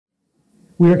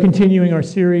We are continuing our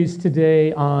series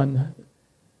today on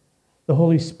the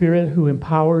Holy Spirit who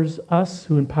empowers us,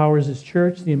 who empowers His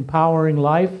church, the empowering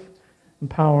life,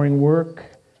 empowering work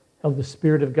of the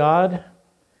Spirit of God.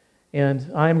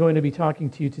 And I am going to be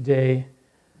talking to you today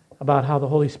about how the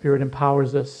Holy Spirit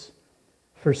empowers us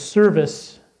for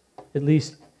service, at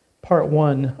least part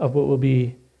one of what will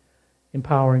be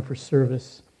empowering for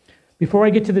service. Before I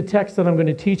get to the text that I'm going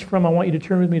to teach from, I want you to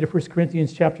turn with me to 1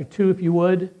 Corinthians chapter 2, if you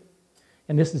would.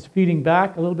 And this is feeding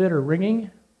back a little bit or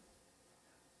ringing.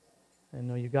 I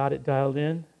know you got it dialed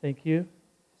in. Thank you.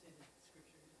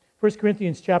 1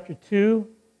 Corinthians chapter 2,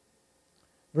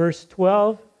 verse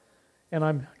 12. And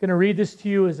I'm going to read this to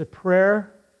you as a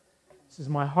prayer. This is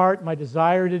my heart, my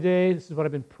desire today. This is what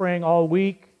I've been praying all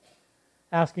week,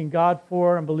 asking God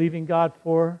for and believing God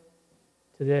for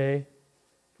today.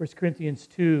 1 Corinthians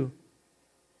 2,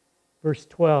 verse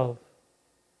 12.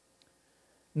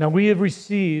 Now we have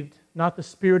received not the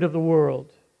spirit of the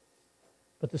world,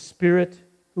 but the Spirit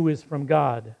who is from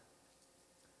God,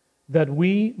 that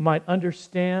we might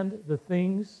understand the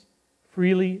things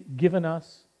freely given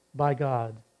us by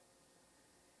God.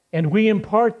 And we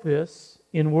impart this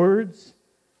in words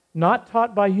not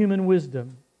taught by human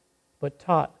wisdom, but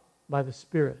taught by the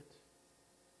Spirit,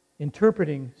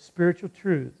 interpreting spiritual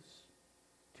truths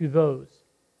to those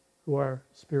who are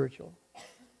spiritual.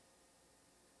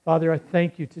 Father, I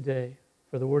thank you today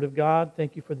for the Word of God.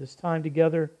 Thank you for this time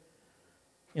together.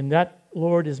 And that,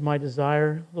 Lord, is my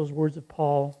desire, those words of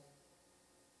Paul,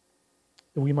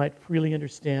 that we might freely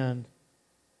understand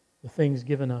the things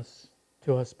given us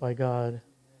to us by God.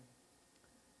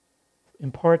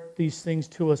 Impart these things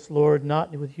to us, Lord,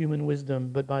 not with human wisdom,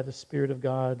 but by the Spirit of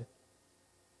God.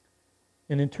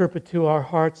 And interpret to our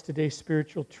hearts today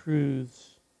spiritual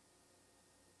truths,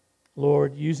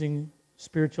 Lord, using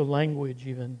spiritual language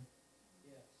even,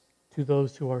 to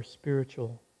those who are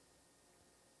spiritual.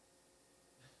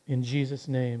 In Jesus'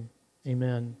 name,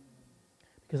 amen.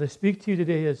 Because I speak to you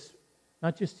today as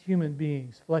not just human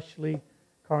beings, fleshly,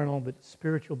 carnal, but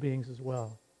spiritual beings as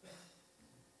well.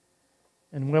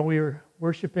 And when we were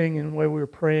worshiping and when we were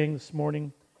praying this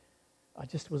morning, I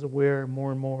just was aware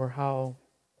more and more how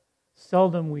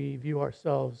seldom we view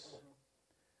ourselves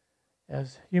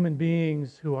as human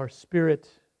beings who are spirit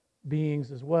beings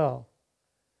as well,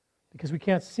 because we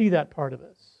can't see that part of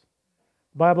us.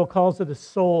 The Bible calls it a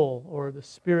soul or the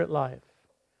spirit life.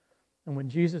 And when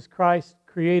Jesus Christ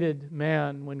created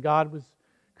man, when God was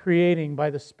creating by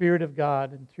the Spirit of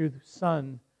God and through the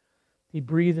Son, He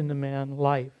breathed into man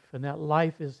life. And that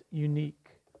life is unique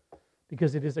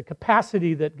because it is a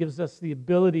capacity that gives us the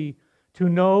ability to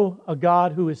know a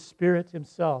God who is Spirit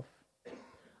Himself,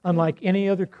 unlike any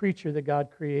other creature that God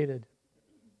created.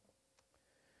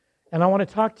 And I want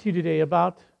to talk to you today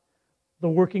about the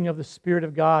working of the Spirit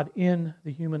of God in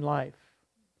the human life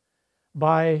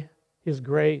by His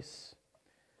grace.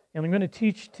 And I'm going to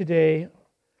teach today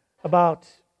about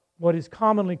what is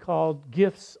commonly called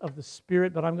gifts of the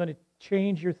Spirit, but I'm going to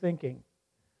change your thinking.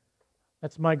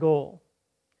 That's my goal.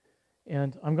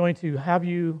 And I'm going to have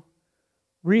you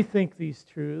rethink these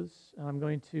truths, and I'm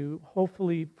going to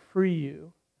hopefully free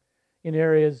you in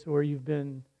areas where you've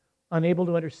been unable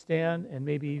to understand and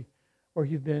maybe or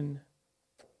you've been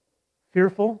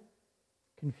fearful,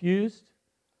 confused.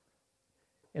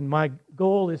 And my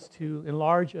goal is to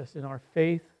enlarge us in our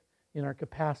faith, in our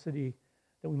capacity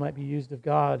that we might be used of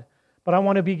God. But I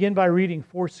want to begin by reading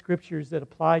 4 scriptures that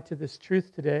apply to this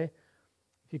truth today.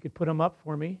 If you could put them up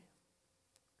for me.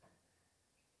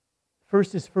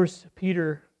 First is 1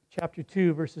 Peter chapter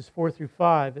 2, verses 4 through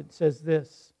 5. It says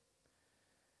this: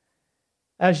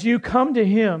 As you come to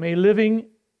Him, a living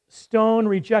stone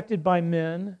rejected by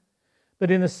men, but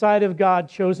in the sight of God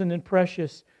chosen and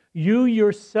precious, you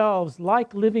yourselves,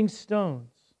 like living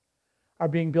stones, are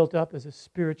being built up as a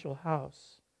spiritual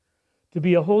house, to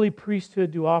be a holy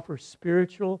priesthood, to offer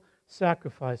spiritual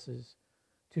sacrifices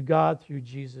to God through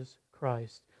Jesus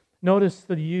Christ. Notice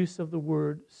the use of the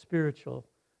word spiritual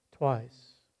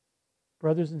twice.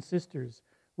 Brothers and sisters,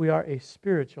 we are a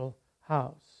spiritual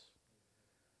house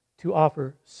to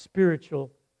offer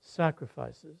spiritual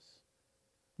sacrifices.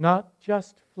 Not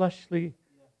just fleshly,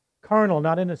 carnal,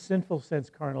 not in a sinful sense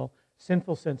carnal,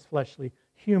 sinful sense fleshly,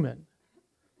 human.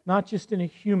 Not just in a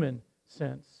human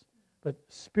sense, but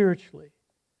spiritually,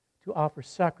 to offer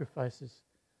sacrifices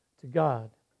to God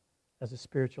as a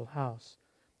spiritual house.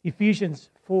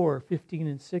 Ephesians 4:15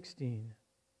 and 16.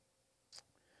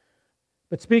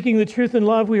 But speaking the truth in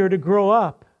love, we are to grow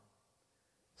up.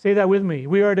 Say that with me.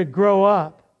 We are to grow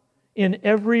up in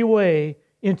every way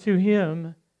into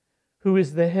Him who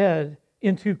is the head,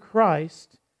 into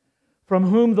Christ, from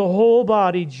whom the whole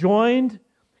body, joined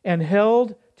and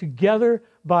held together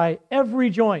by every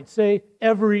joint. Say,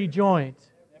 every joint.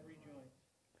 Every joint.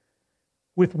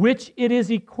 With which it is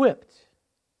equipped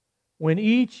when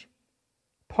each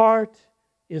part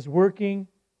is working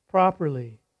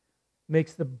properly,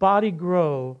 makes the body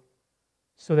grow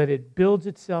so that it builds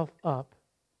itself up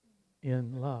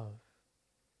in love.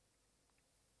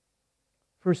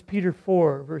 1 Peter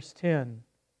 4, verse 10.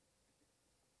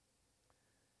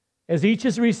 As each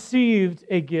has received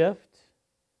a gift,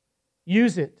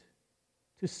 use it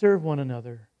to serve one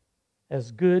another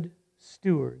as good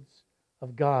stewards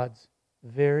of God's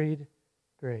varied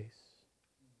grace.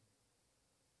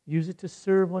 Use it to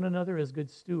serve one another as good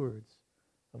stewards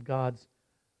of God's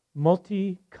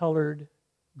multicolored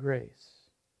grace.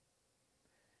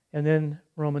 And then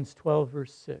Romans 12,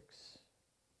 verse 6.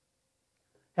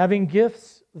 Having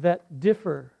gifts that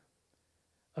differ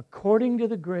according to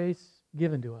the grace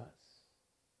given to us,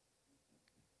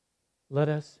 let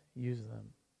us use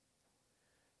them.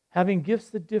 Having gifts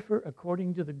that differ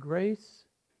according to the grace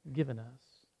given us,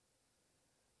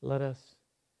 let us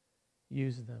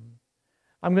use them.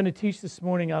 I'm going to teach this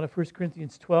morning out of 1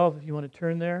 Corinthians 12, if you want to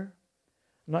turn there.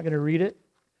 I'm not going to read it.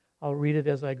 I'll read it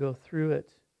as I go through it.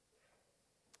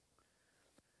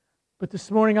 But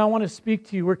this morning I want to speak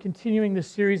to you. We're continuing this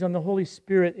series on the Holy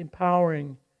Spirit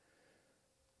empowering,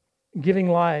 giving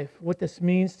life, what this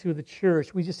means to the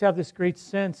church. We just have this great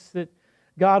sense that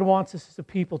God wants us as a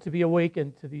people to be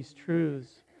awakened to these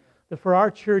truths. That for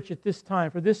our church at this time,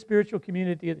 for this spiritual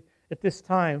community at this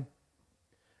time,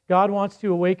 God wants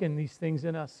to awaken these things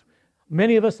in us.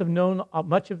 Many of us have known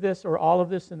much of this or all of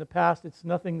this in the past. It's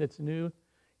nothing that's new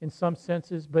in some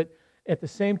senses, but at the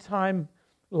same time,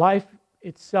 life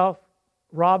itself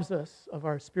robs us of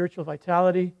our spiritual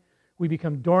vitality. We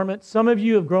become dormant. Some of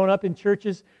you have grown up in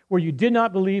churches where you did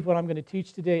not believe what I'm going to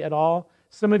teach today at all.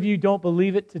 Some of you don't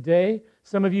believe it today.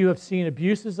 Some of you have seen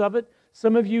abuses of it.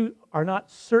 Some of you are not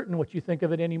certain what you think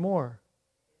of it anymore.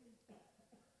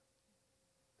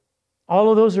 All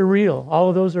of those are real. All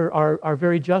of those are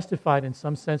very justified in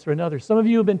some sense or another. Some of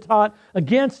you have been taught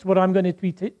against what I'm going to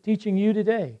be teaching you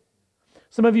today.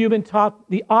 Some of you have been taught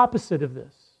the opposite of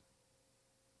this.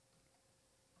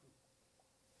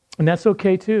 And that's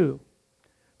okay too.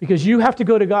 Because you have to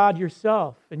go to God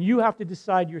yourself and you have to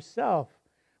decide yourself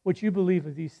what you believe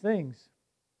of these things.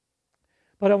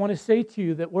 But I want to say to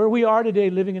you that where we are today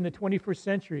living in the 21st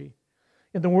century,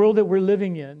 in the world that we're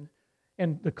living in,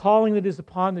 and the calling that is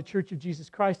upon the Church of Jesus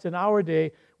Christ in our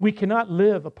day, we cannot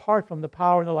live apart from the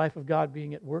power and the life of God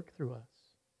being at work through us.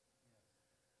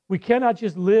 We cannot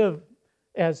just live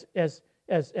as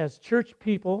church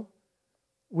people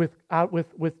with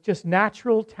just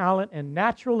natural talent and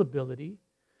natural ability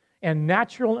and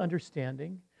natural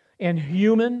understanding and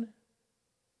human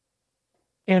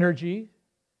energy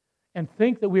and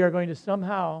think that we are going to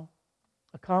somehow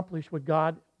accomplish what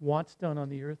God wants done on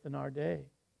the earth in our day.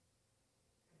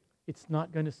 It's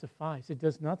not going to suffice. It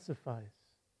does not suffice.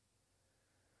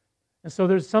 And so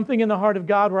there's something in the heart of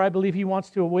God where I believe He wants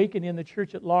to awaken in the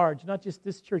church at large, not just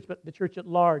this church, but the church at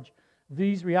large,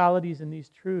 these realities and these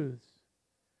truths,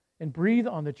 and breathe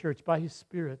on the church by His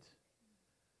Spirit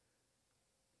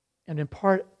and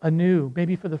impart anew,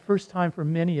 maybe for the first time for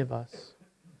many of us,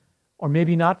 or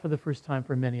maybe not for the first time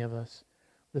for many of us,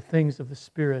 the things of the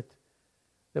Spirit,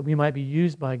 that we might be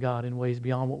used by God in ways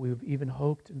beyond what we've even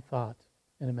hoped and thought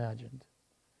and imagined.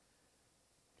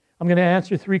 I'm going to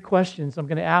answer 3 questions. I'm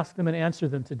going to ask them and answer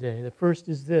them today. The first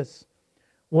is this: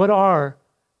 what are,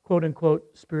 quote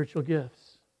unquote, spiritual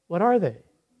gifts? What are they?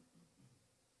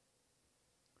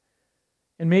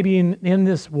 And maybe in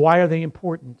this, why are they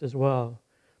important as well?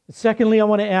 But secondly, I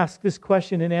want to ask this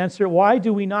question and answer: why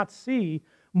do we not see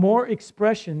more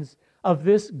expressions of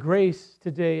this grace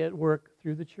today at work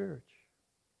through the church?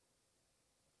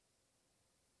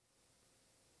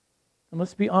 And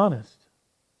let's be honest.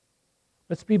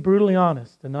 Let's be brutally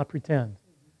honest and not pretend.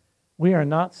 We are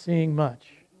not seeing much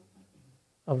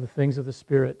of the things of the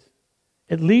Spirit,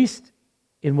 at least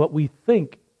in what we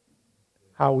think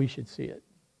how we should see it.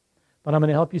 But I'm going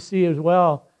to help you see as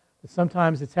well that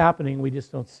sometimes it's happening, we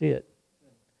just don't see it.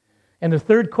 And the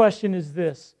third question is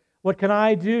this: what can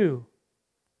I do,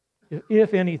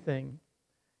 if anything?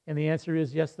 And the answer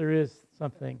is yes, there is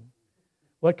something.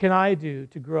 What can I do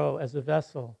to grow as a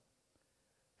vessel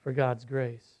for God's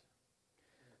grace?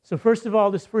 So first of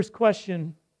all, this first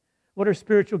question, what are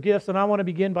spiritual gifts? And I want to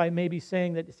begin by maybe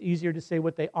saying that it's easier to say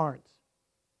what they aren't.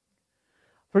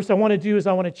 First I want to do is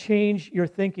I want to change your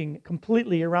thinking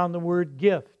completely around the word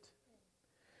gift.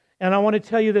 And I want to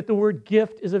tell you that the word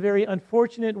gift is a very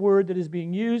unfortunate word that is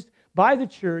being used by the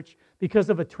church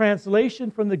because of a translation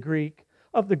from the Greek,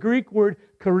 of the Greek word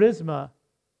charisma.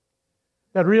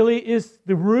 That really is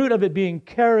the root of it being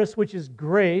charis, which is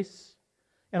grace.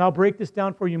 And I'll break this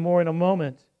down for you more in a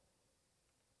moment.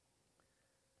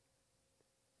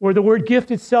 Where the word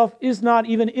gift itself is not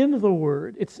even in the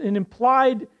word. It's an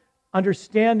implied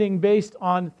understanding based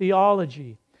on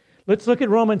theology. Let's look at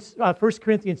 1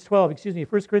 Corinthians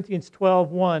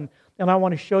 12:1, and I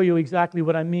want to show you exactly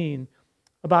what I mean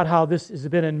about how this has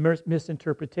been a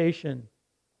misinterpretation.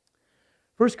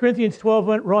 1 Corinthians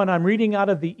 12:1, I'm reading out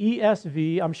of the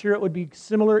ESV. I'm sure it would be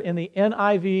similar in the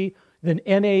NIV, the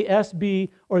NASB,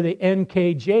 or the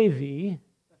NKJV,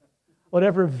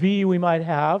 whatever V we might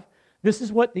have. This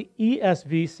is what the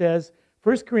ESV says,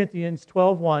 1 Corinthians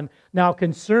 12:1. Now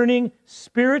concerning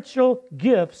spiritual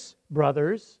gifts,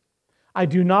 brothers, I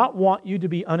do not want you to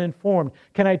be uninformed.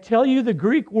 Can I tell you the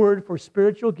Greek word for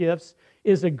spiritual gifts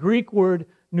is a Greek word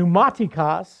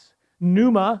pneumatikos,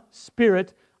 pneuma,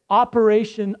 spirit,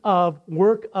 operation of,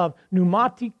 work of,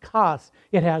 pneumatikos.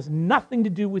 It has nothing to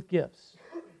do with gifts.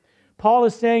 Paul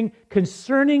is saying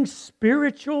concerning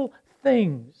spiritual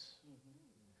things.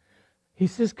 He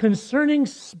says concerning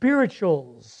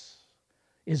spirituals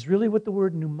is really what the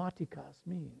word pneumatikos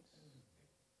means.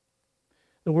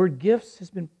 The word gifts has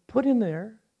been put in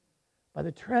there by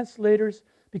the translators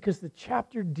because the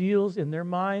chapter deals in their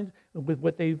mind with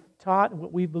what they've taught and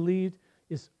what we believed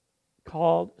is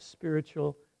called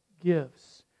spiritual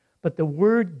gifts. But the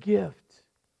word gift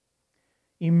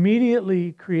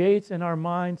immediately creates in our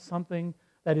mind something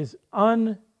that is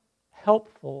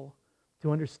unhelpful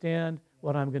to understand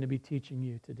what I'm going to be teaching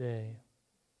you today.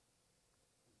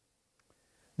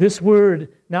 This word,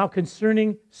 now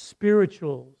concerning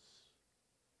spirituals,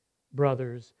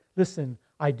 brothers, listen,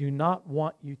 I do not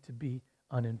want you to be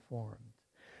uninformed.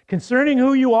 Concerning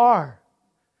who you are,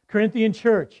 Corinthian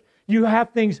church, you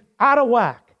have things out of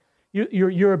whack.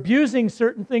 You're abusing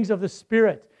certain things of the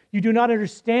Spirit. You do not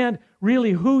understand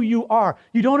really who you are.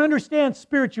 You don't understand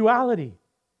spirituality.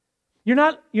 You're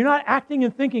not acting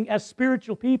and thinking as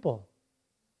spiritual people.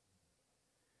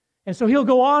 And so he'll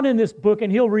go on in this book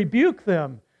and he'll rebuke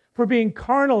them for being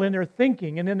carnal in their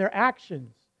thinking and in their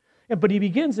actions. But he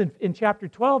begins in chapter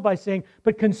 12 by saying,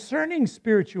 but concerning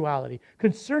spirituality,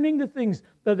 concerning the things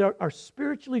that are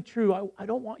spiritually true, I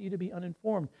don't want you to be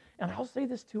uninformed. And I'll say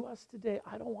this to us today,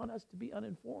 I don't want us to be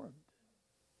uninformed.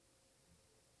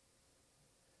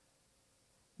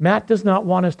 Matt does not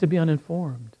want us to be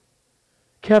uninformed.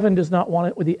 Kevin does not want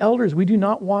it. With the elders, we do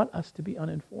not want us to be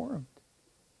uninformed.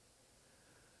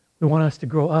 We want us to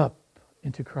grow up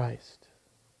into Christ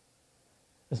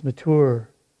as mature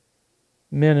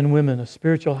men and women, a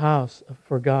spiritual house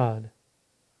for God.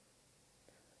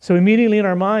 So immediately in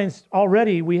our minds,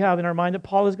 already we have in our mind that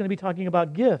Paul is going to be talking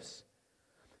about gifts.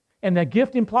 And that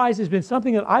gift implies has been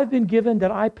something that I've been given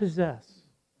that I possess.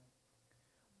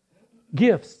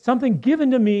 Gifts, something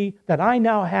given to me that I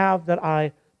now have that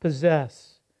I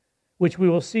possess, which we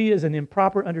will see as an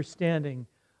improper understanding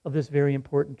of this very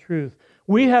important truth.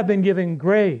 We have been given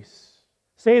grace.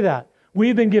 Say that.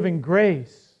 We've been given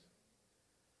grace.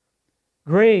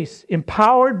 Grace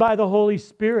empowered by the Holy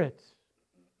Spirit.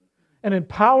 An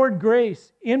empowered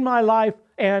grace in my life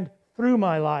and through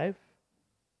my life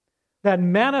that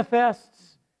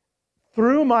manifests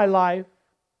through my life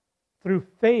through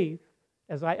faith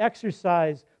as I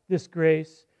exercise this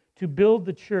grace to build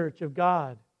the church of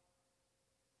God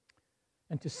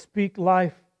and to speak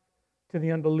life to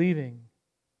the unbelieving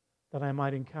that I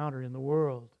might encounter in the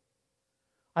world.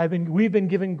 We've been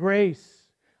given grace.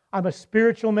 I'm a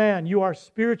spiritual man. You are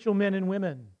spiritual men and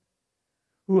women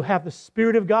who have the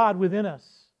Spirit of God within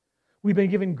us. We've been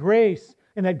given grace,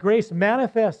 and that grace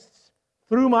manifests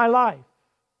through my life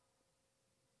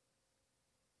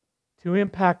to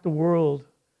impact the world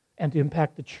and to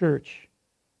impact the church,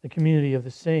 the community of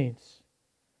the saints.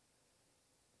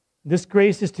 This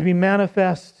grace is to be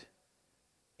manifest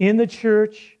in the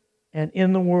church and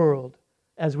in the world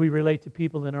as we relate to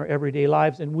people in our everyday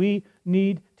lives, and we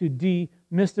need to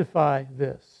demystify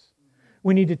this.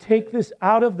 We need to take this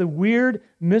out of the weird,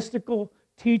 mystical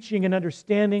teaching and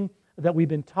understanding that we've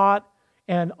been taught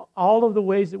and all of the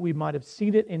ways that we might have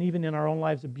seen it and even in our own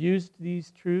lives abused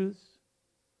these truths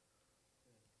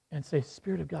and say,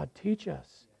 Spirit of God, teach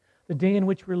us. The day in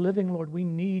which we're living, Lord, we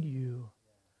need you.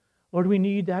 Lord, we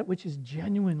need that which is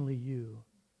genuinely you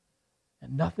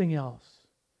and nothing else.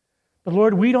 But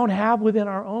Lord, we don't have within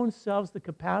our own selves the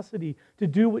capacity to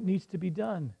do what needs to be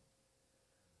done.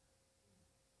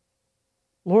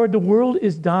 Lord, the world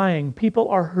is dying. People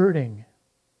are hurting.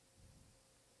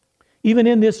 Even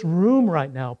in this room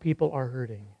right now, people are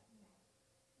hurting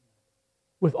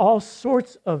with all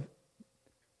sorts of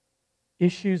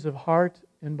issues of heart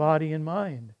and body and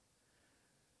mind.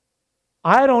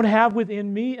 I don't have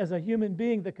within me as a human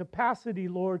being the capacity,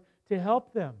 Lord, to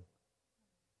help them.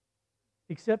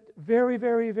 Except very,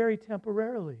 very, very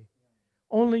temporarily.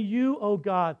 Only you, O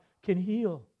God, can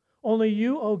heal. Only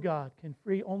you, O God, can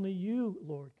free. Only you,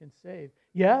 Lord, can save.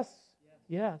 Yes?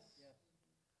 Yes.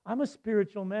 I'm a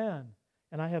spiritual man,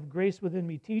 and I have grace within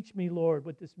me. Teach me, Lord,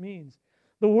 what this means.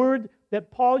 The word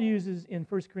that Paul uses in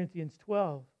 1 Corinthians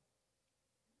 12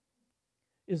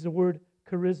 is the word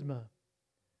charisma.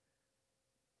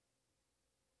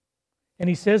 And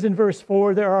he says in verse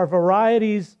 4, there are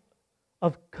varieties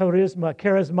of charisma,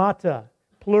 charismata,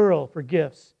 plural for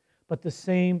gifts, but the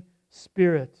same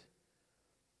Spirit.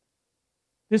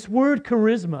 This word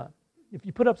charisma, if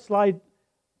you put up slide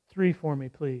 3 for me,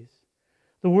 please.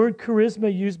 The word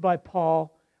charisma used by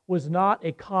Paul was not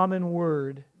a common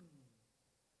word.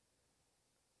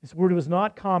 This word was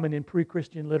not common in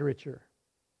pre-Christian literature.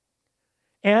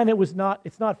 And it's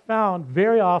not found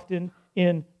very often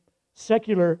in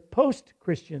secular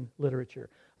post-Christian literature.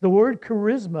 The word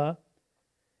charisma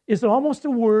is almost a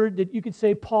word that you could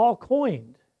say Paul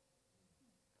coined.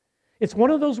 It's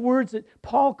one of those words that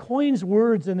Paul coins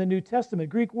words in the New Testament,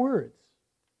 Greek words,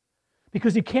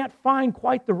 because he can't find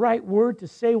quite the right word to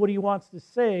say what he wants to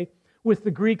say with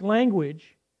the Greek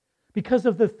language because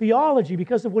of the theology,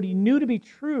 because of what he knew to be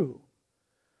true.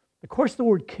 Of course, the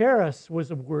word charis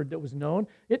was a word that was known.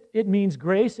 It means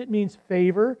grace, it means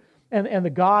favor, and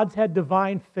the gods had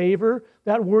divine favor.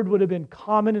 That word would have been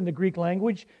common in the Greek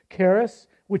language, charis,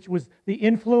 which was the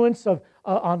influence of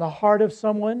on the heart of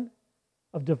someone,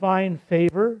 of divine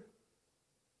favor,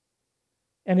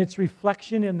 and its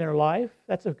reflection in their life.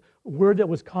 That's a word that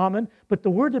was common. But the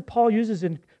word that Paul uses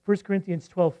in 1 Corinthians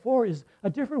 12:4 is a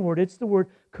different word. It's the word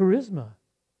charisma.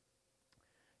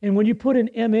 And when you put an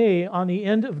MA on the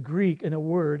end of Greek in a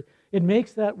word, it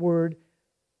makes that word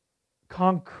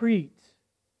concrete.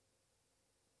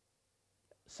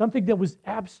 Something that was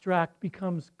abstract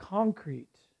becomes concrete.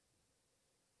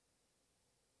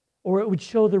 Or it would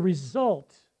show the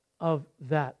result of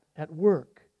that at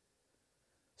work.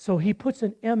 So he puts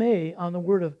an MA on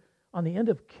on the end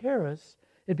of charis,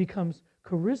 it becomes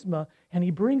charisma, and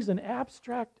he brings an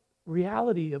abstract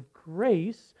reality of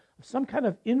grace, of some kind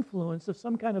of influence, of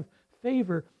some kind of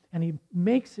favor, and he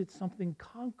makes it something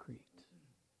concrete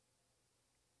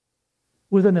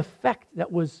with an effect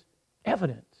that was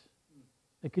evident,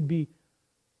 that could be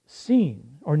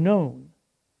seen or known.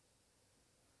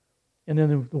 And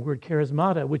then the word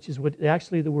charismata, which is what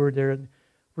actually the word there in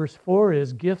verse 4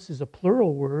 is, gifts is a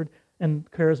plural word, and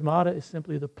charismata is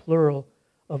simply the plural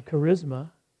of charisma.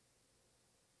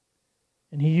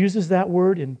 And he uses that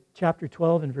word in chapter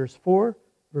 12 in verse 4,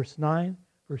 verse 9,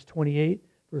 verse 28,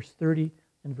 verse 30,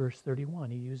 and verse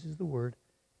 31. He uses the word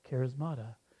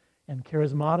charismata. And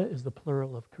charismata is the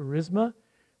plural of charisma,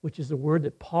 which is a word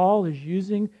that Paul is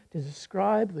using to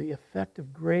describe the effect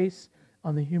of grace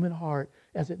on the human heart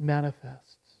as it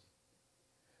manifests.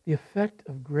 The effect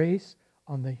of grace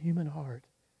on the human heart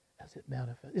as it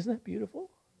manifests. Isn't that beautiful?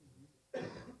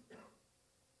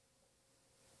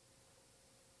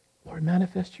 Lord,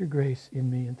 manifest your grace in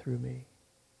me and through me.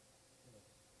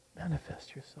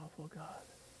 Manifest yourself, oh God.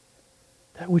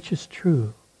 That which is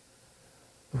true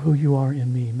of who you are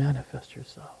in me, manifest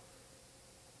yourself.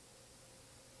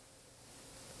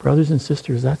 Brothers and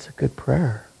sisters, that's a good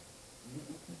prayer.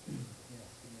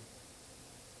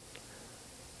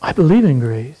 I believe in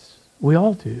grace. We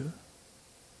all do.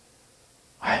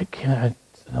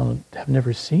 I've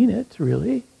never seen it,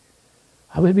 really.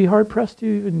 I would be hard-pressed to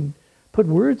even put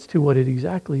words to what it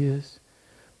exactly is.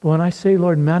 But when I say,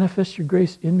 Lord, manifest your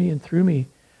grace in me and through me,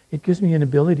 it gives me an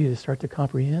ability to start to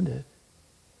comprehend it.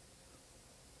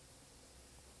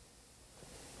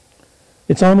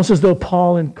 It's almost as though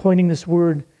Paul, in coining this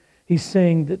word, he's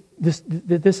saying that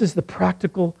this is the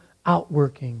practical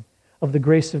outworking of the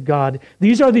grace of God.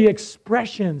 These are the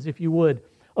expressions, if you would,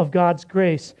 of God's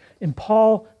grace. And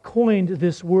Paul coined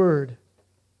this word.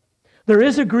 There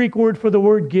is a Greek word for the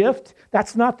word gift.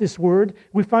 That's not this word.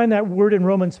 We find that word in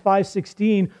Romans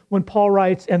 5:16 when Paul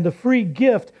writes, and the free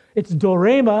gift, it's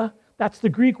dorema. That's the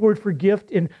Greek word for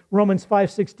gift in Romans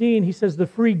 5:16. He says the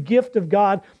free gift of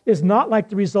God is not like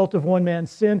the result of one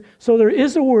man's sin. So there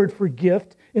is a word for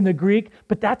gift in the Greek,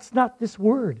 but that's not this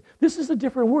word. This is a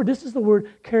different word. This is the word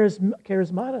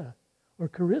charismata or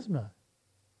charisma.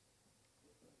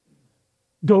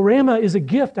 Dorema is a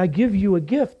gift. I give you a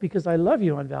gift because I love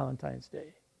you on Valentine's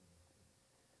Day.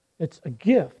 It's a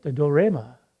gift, a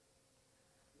dorema.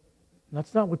 And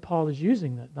that's not what Paul is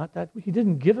using. Not that he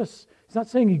didn't give us. He's not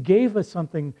saying he gave us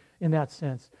something in that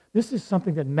sense. This is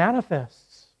something that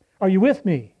manifests Are you with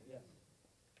me?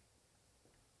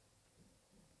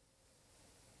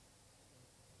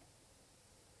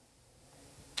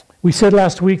 We said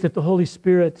last week that the Holy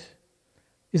Spirit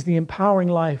is the empowering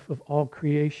life of all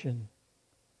creation,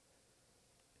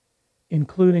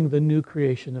 including the new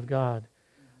creation of God.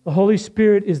 The Holy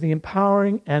Spirit is the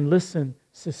empowering and, listen,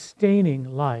 sustaining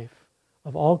life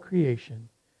of all creation,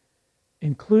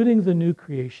 including the new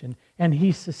creation, and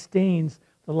He sustains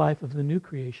the life of the new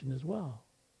creation as well.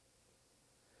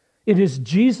 It is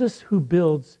Jesus who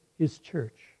builds His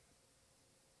church.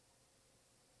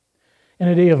 In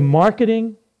a day of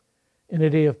marketing, in a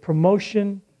day of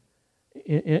promotion,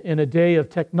 in a day of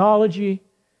technology,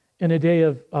 in a day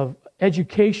of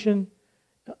education,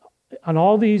 on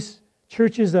all these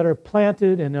churches that are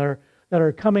planted and that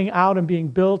are coming out and being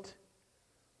built,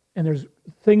 and there's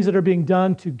things that are being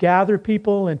done to gather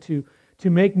people and to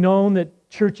make known that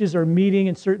churches are meeting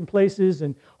in certain places,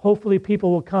 and hopefully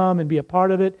people will come and be a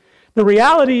part of it. The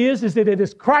reality is that it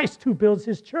is Christ who builds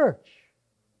His church.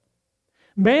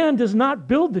 Man does not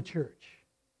build the church.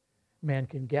 Man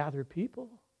can gather people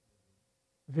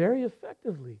very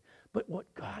effectively. But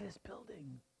what God is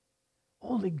building,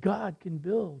 only God can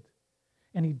build.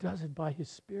 And He does it by His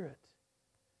Spirit.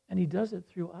 And He does it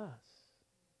through us.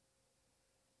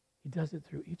 He does it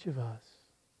through each of us.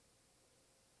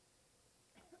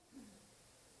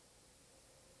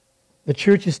 The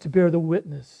church is to bear the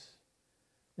witness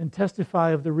and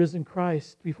testify of the risen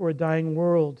Christ before a dying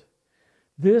world.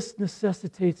 This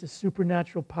necessitates a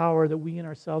supernatural power that we in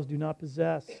ourselves do not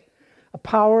possess. A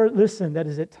power, listen, that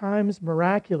is at times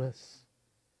miraculous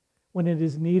when it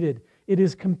is needed. It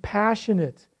is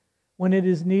compassionate when it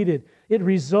is needed. It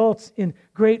results in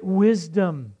great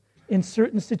wisdom in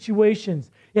certain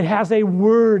situations. It has a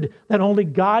word that only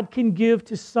God can give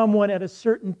to someone at a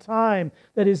certain time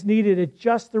that is needed at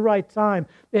just the right time.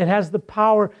 It has the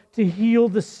power to heal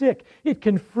the sick. It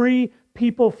can free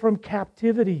people from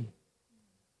captivity.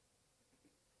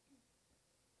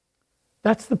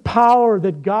 That's the power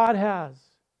that God has,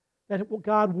 that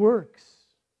God works,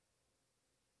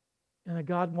 and that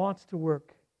God wants to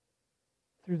work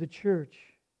through the church.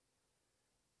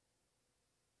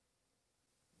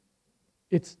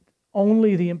 It's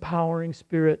only the empowering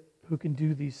Spirit who can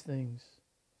do these things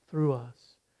through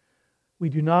us. We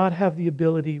do not have the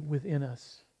ability within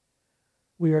us.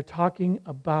 We are talking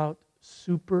about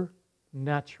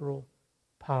supernatural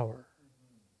power.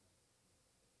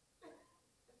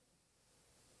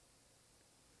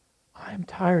 I am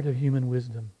tired of human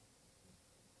wisdom.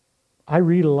 I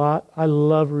read a lot. I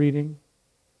love reading.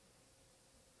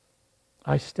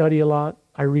 I study a lot.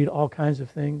 I read all kinds of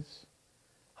things.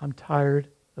 I'm tired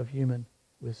of human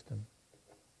wisdom.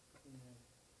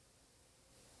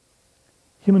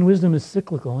 Human wisdom is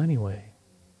cyclical anyway.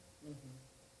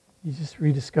 You just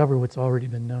rediscover what's already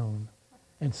been known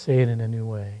and say it in a new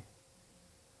way.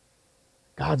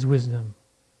 God's wisdom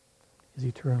is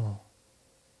eternal.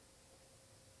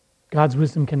 God's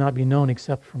wisdom cannot be known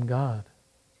except from God.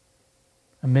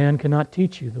 A man cannot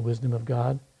teach you the wisdom of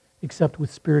God except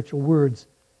with spiritual words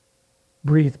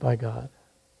breathed by God.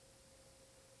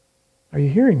 Are you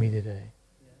hearing me today?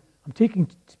 I'm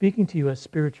speaking to you as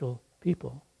spiritual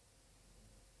people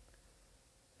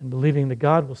and believing that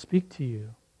God will speak to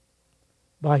you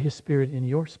by His Spirit in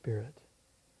your spirit.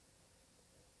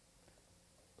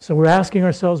 So we're asking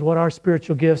ourselves, what are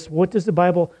spiritual gifts? What does the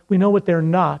Bible... We know what they're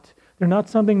not. They're not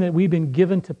something that we've been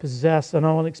given to possess, and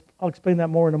I'll explain that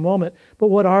more in a moment. But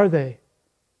what are they?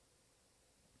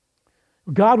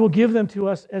 God will give them to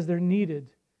us as they're needed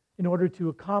in order to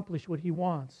accomplish what He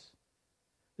wants.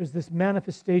 There's this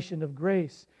manifestation of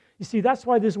grace. You see, that's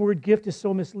why this word gift is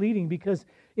so misleading, because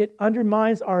it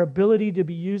undermines our ability to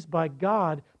be used by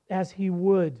God as He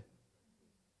would.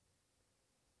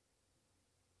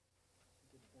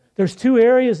 There's two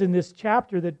areas in this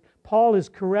chapter that Paul is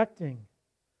correcting.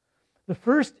 The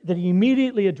first that he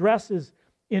immediately addresses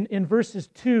in verses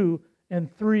 2 and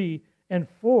 3 and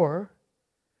 4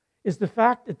 is the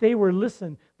fact that they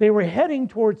were heading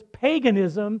towards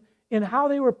paganism in how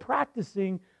they were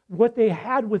practicing what they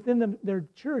had within them, their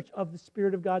church, of the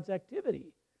Spirit of God's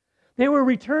activity. They were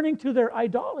returning to their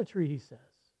idolatry, he says.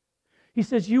 He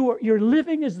says, you're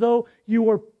living as though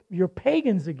you're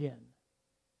pagans again.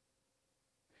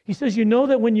 He says, you know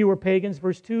that when you were pagans,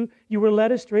 verse 2, you were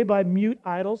led astray by mute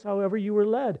idols, however you were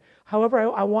led. However,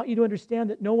 I want you to understand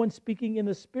that no one speaking in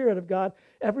the Spirit of God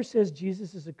ever says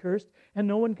Jesus is accursed, and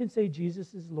no one can say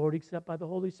Jesus is Lord except by the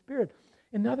Holy Spirit.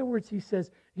 In other words, he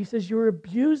says you're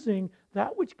abusing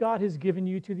that which God has given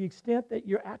you to the extent that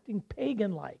you're acting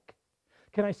pagan-like.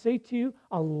 Can I say to you,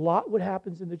 a lot what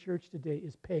happens in the church today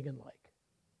is pagan-like.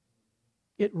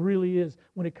 It really is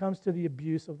when it comes to the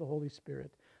abuse of the Holy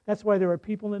Spirit. That's why there are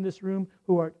people in this room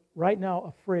who are right now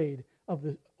afraid of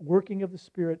the working of the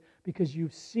Spirit because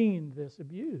you've seen this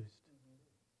abused.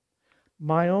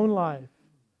 My own life,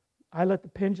 I let the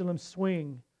pendulum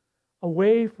swing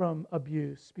away from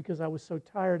abuse because I was so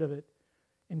tired of it,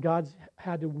 and God's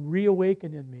had to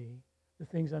reawaken in me the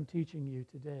things I'm teaching you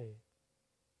today.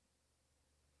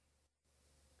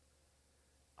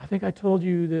 I think I told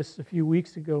you this a few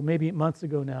weeks ago, maybe months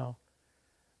ago now,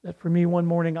 that for me one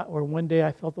morning or one day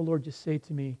I felt the Lord just say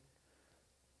to me,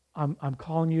 I'm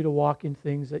calling you to walk in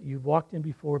things that you've walked in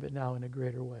before, but now in a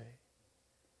greater way.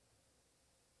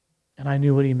 And I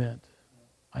knew what He meant.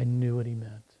 I knew what He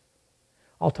meant.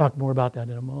 I'll talk more about that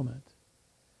in a moment.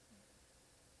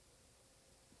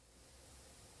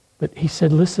 But He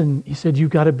said, listen, He said,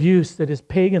 you've got abuse that is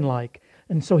pagan-like.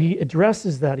 And so He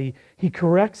addresses that. He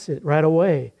corrects it right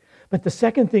away. But the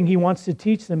second thing He wants to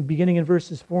teach them, beginning in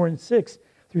verses 4 and 6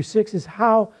 through 6, is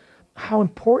how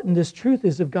important this truth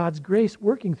is of God's grace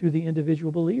working through the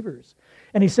individual believers.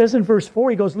 And He says in verse 4,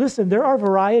 He goes, listen, there are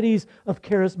varieties of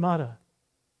charismata,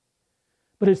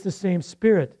 but it's the same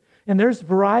Spirit. And there's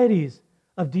varieties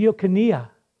of diakonia,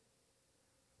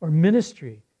 or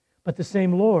ministry, but the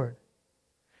same Lord.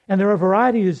 And there are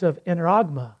varieties of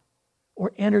eneragma,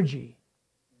 or energy,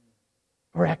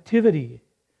 or activity,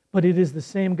 but it is the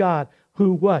same God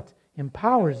who what?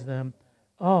 Empowers them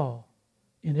all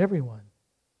in everyone.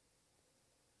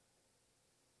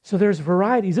 So there's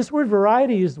varieties. This word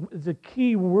variety is the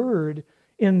key word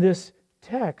in this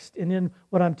text and in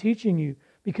what I'm teaching you,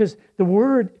 because the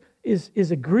word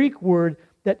is a Greek word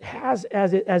that has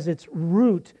as its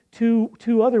root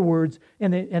two other words,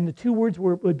 and the two words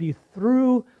would be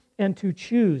through and to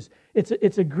choose.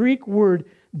 It's a Greek word,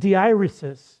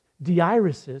 diairesis,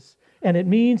 and it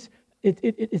means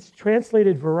it's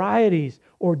translated varieties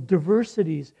or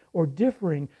diversities or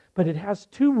differing, but it has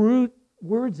two root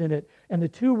words in it, and the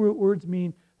two root words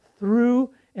mean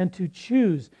through and to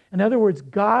choose. In other words,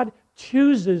 God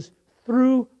chooses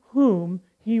through whom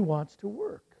He wants to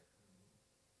work.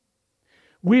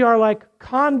 We are like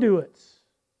conduits,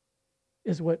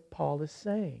 is what Paul is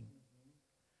saying.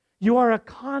 You are a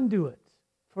conduit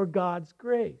for God's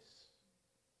grace,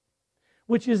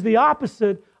 which is the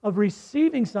opposite of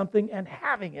receiving something and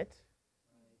having it.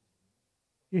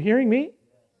 You hearing me?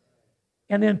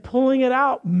 And then pulling it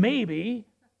out, maybe,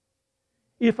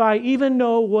 if I even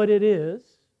know what it is,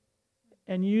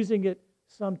 and using it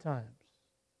sometimes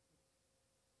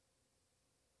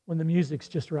when the music's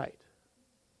just right.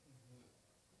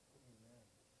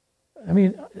 I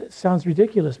mean, it sounds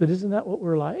ridiculous, but isn't that what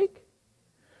we're like?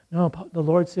 No, the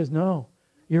Lord says, no,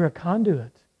 you're a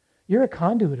conduit. You're a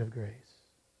conduit of grace.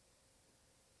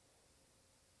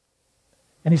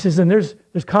 And He says, and there's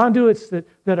conduits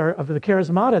that are of the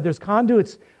charismata. There's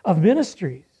conduits of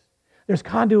ministries. There's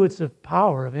conduits of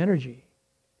power, of energy.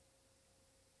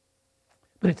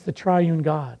 But it's the triune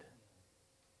God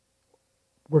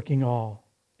working all,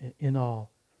 in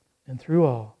all, and through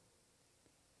all.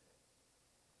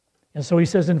 And so He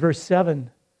says in verse 7,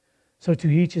 so to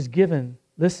each is given,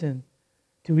 listen,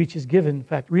 to each is given, in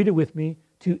fact, read it with me,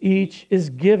 to each is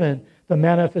given the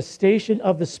manifestation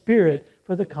of the Spirit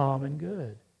for the common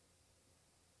good.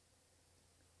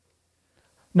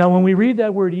 Now, when we read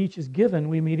that word each is given,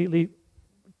 we immediately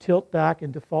tilt back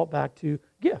and default back to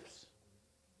gifts.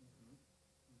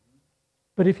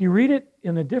 But if you read it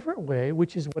in a different way,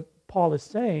 which is what Paul is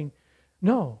saying,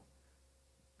 no,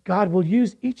 God will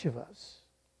use each of us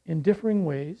in differing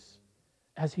ways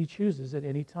as He chooses at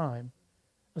any time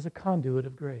as a conduit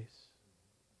of grace.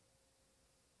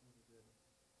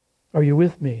 Are you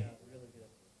with me?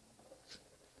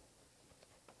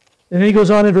 And then he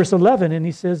goes on in verse 11 and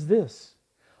he says this,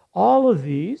 all of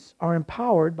these are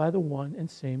empowered by the one and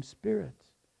same Spirit,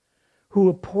 who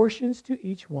apportions to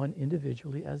each one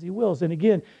individually as He wills. And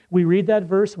again, we read that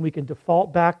verse and we can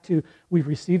default back to, we've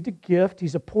received a gift.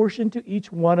 He's apportioned to each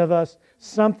one of us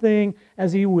something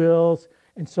as He wills.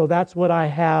 And so that's what I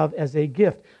have as a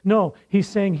gift. No, He's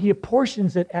saying He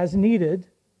apportions it as needed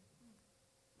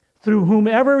through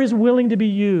whomever is willing to be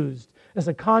used as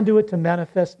a conduit to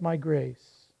manifest my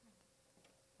grace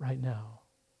right now.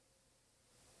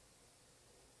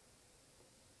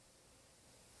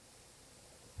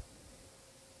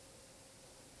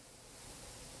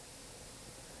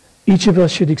 Each of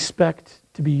us should expect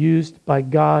to be used by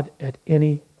God at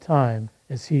any time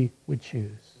as He would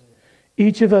choose.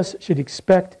 Each of us should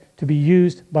expect to be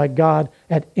used by God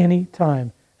at any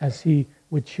time as He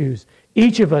would choose.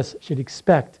 Each of us should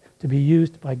expect to be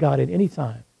used by God at any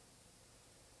time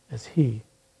as He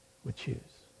would choose.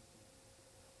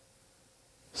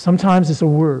 Sometimes it's a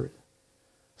word.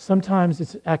 Sometimes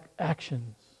it's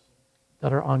actions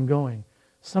that are ongoing.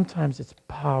 Sometimes it's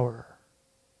power.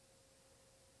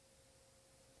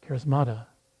 Charismata,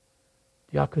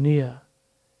 diakonia,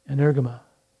 energema.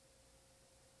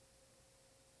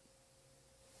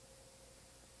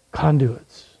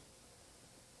 Conduits.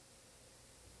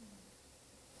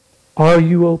 Are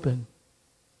you open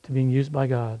to being used by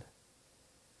God,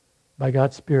 by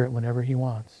God's Spirit whenever He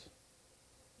wants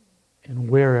and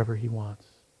wherever He wants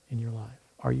in your life?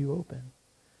 Are you open?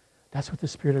 That's what the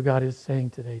Spirit of God is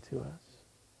saying today to us.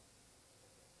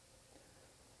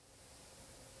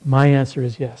 My answer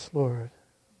is yes, Lord.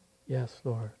 Yes,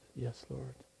 Lord. Yes,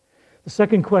 Lord. The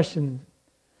second question,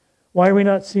 why are we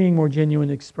not seeing more genuine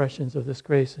expressions of this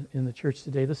grace in the church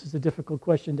today? This is a difficult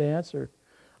question to answer.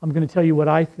 I'm going to tell you what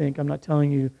I think. I'm not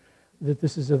telling you that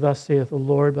this is a thus saith the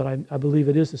Lord, but I believe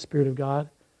it is the Spirit of God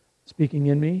speaking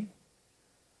in me.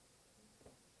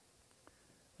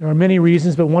 There are many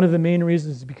reasons, but one of the main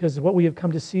reasons is because what we have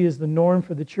come to see as the norm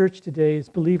for the church today is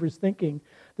believers thinking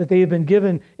that they have been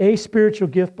given a spiritual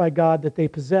gift by God that they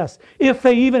possess, if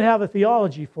they even have a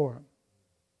theology for them.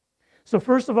 So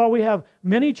first of all, we have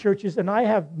many churches, and I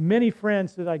have many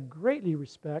friends that I greatly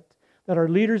respect that are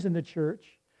leaders in the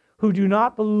church who do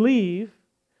not believe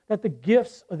that the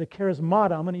gifts of the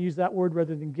charismata, I'm going to use that word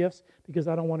rather than gifts because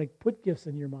I don't want to put gifts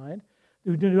in your mind,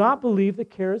 who do not believe the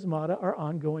charismata are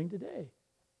ongoing today.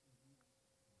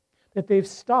 That they've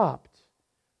stopped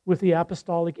with the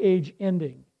apostolic age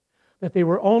ending. That they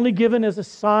were only given as a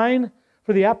sign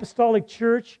for the apostolic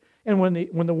church, and when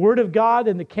the Word of God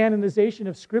and the canonization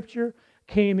of Scripture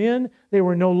came in, they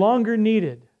were no longer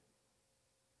needed,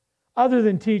 other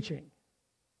than teaching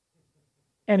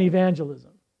and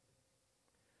evangelism.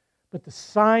 But the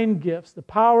sign gifts, the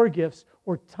power gifts,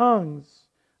 or tongues,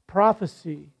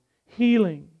 prophecy,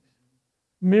 healing,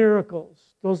 miracles,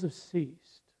 those have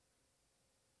ceased.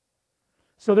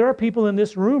 So there are people in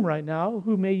this room right now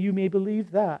who you may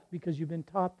believe that because you've been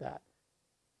taught that.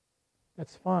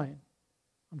 That's fine.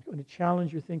 I'm going to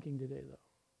challenge your thinking today, though.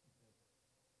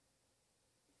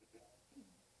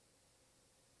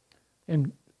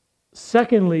 And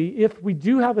secondly, if we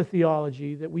do have a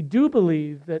theology that we do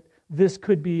believe that this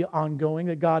could be ongoing,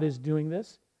 that God is doing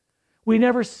this, we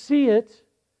never see it,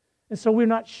 and so we're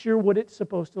not sure what it's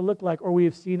supposed to look like, or we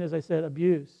have seen, as I said,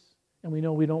 abuse, and we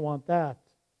know we don't want that.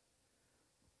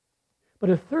 But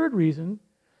a third reason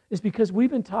is because we've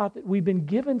been taught that we've been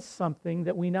given something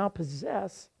that we now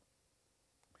possess,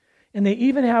 and they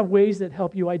even have ways that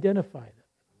help you identify them.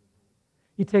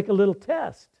 You take a little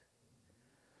test,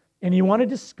 and you want to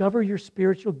discover your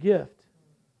spiritual gift.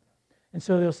 And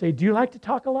so they'll say, do you like to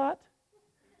talk a lot?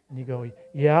 And you go,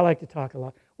 yeah, I like to talk a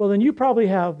lot. Well, then you probably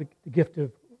have the gift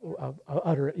of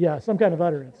utterance. Yeah, some kind of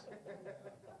utterance.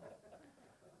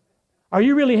 Are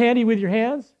you really handy with your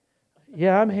hands?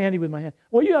 Yeah, I'm handy with my hand.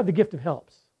 Well, you have the gift of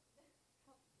helps.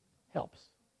 Helps.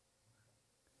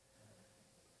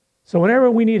 So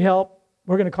whenever we need help,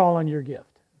 we're going to call on your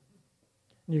gift.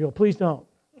 And you go, please don't.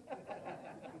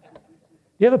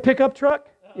 You have a pickup truck?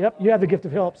 Yep, you have the gift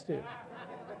of helps too.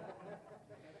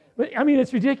 But I mean,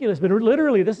 it's ridiculous, but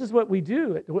literally, this is what we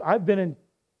do. I've been in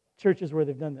churches where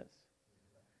they've done this.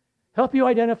 Help you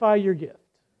identify your gift.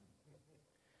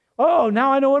 Oh,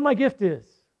 now I know what my gift is.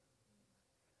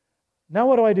 Now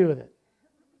what do I do with it?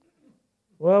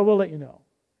 Well, we'll let you know.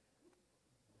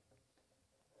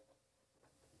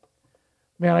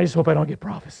 Man, I just hope I don't get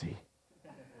prophecy.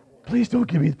 Please don't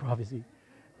give me the prophecy.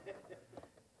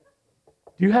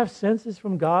 Do you have senses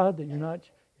from God that you're not?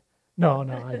 No,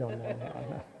 I don't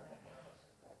know.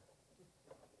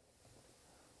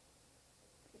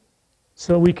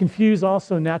 So we confuse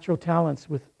also natural talents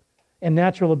and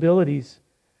natural abilities,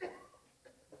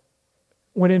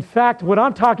 when in fact what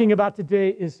I'm talking about today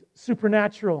is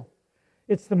supernatural.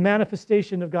 It's the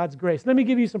manifestation of God's grace. Let me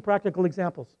give you some practical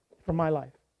examples from my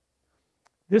life.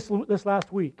 This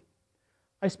last week,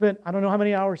 I spent I don't know how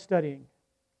many hours studying.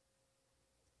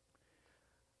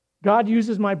 God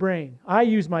uses my brain. I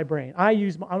use my brain. I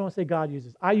don't want to say God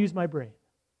uses. I use my brain.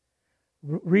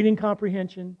 Reading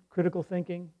comprehension, critical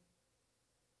thinking.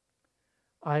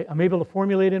 I'm able to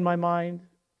formulate in my mind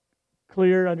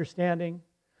clear understanding.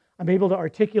 I'm able to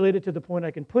articulate it to the point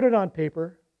I can put it on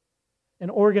paper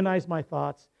and organize my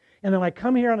thoughts. And then I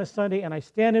come here on a Sunday and I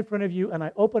stand in front of you and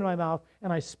I open my mouth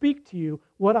and I speak to you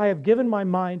what I have given my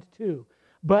mind to.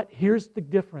 But here's the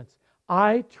difference.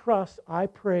 I trust, I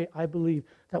pray, I believe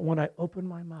that when I open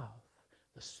my mouth,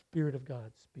 the Spirit of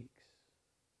God speaks.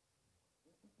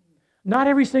 Not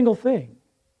every single thing.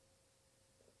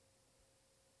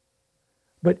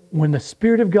 But when the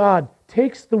Spirit of God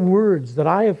takes the words that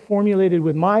I have formulated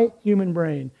with my human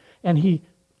brain and He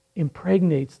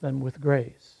impregnates them with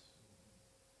grace,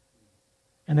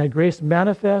 and that grace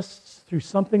manifests through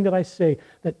something that I say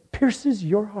that pierces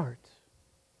your heart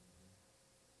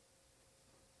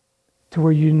to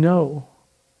where you know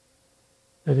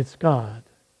that it's God,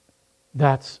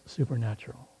 that's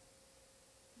supernatural.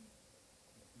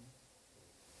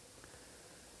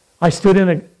 I stood in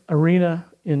an arena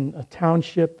in a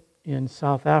township in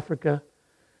South Africa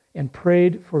and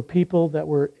prayed for people that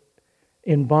were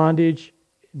in bondage,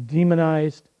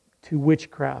 demonized to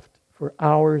witchcraft for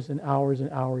hours and hours and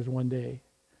hours one day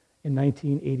in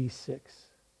 1986.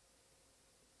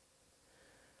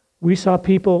 We saw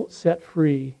people set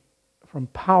free from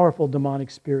powerful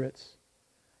demonic spirits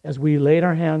as we laid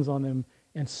our hands on them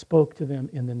and spoke to them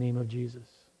in the name of Jesus.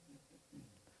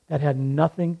 That had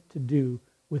nothing to do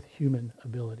with human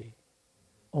ability.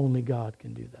 Only God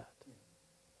can do that.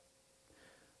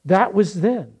 That was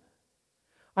then.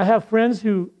 I have friends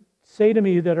who say to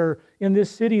me that are in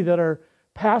this city that are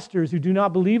pastors who do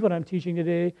not believe what I'm teaching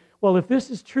today. Well, if this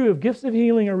is true, if gifts of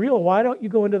healing are real, why don't you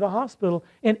go into the hospital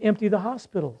and empty the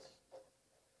hospitals?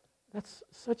 That's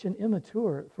such an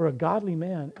immature, for a godly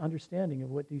man, understanding of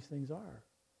what these things are.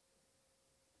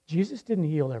 Jesus didn't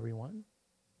heal everyone.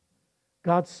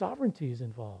 God's sovereignty is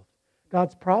involved.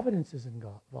 God's providence is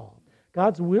involved.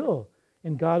 God's will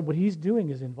and God, what He's doing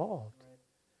is involved.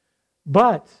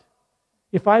 But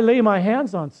if I lay my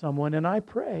hands on someone and I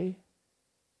pray,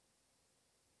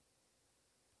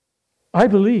 I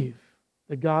believe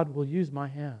that God will use my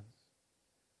hands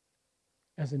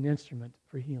as an instrument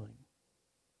for healing.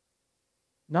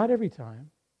 Not every time,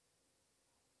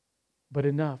 but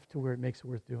enough to where it makes it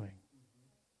worth doing.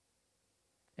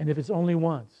 And if it's only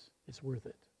once, it's worth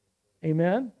it.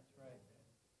 Amen?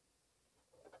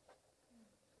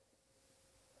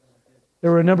 There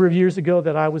were a number of years ago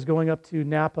that I was going up to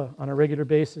Napa on a regular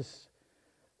basis,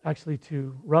 actually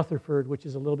to Rutherford, which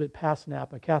is a little bit past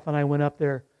Napa. Kath and I went up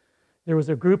there. There was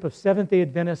a group of Seventh-day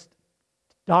Adventist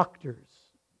doctors,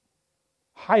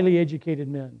 highly educated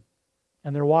men,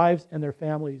 and their wives and their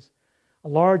families. A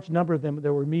large number of them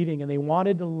that were meeting, and they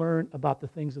wanted to learn about the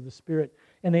things of the Spirit.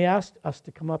 And they asked us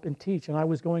to come up and teach. And I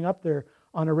was going up there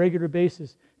on a regular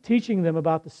basis, teaching them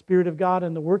about the Spirit of God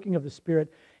and the working of the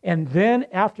Spirit. And then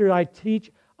after I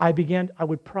teach, I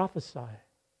would prophesy.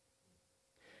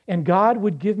 And God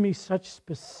would give me such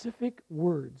specific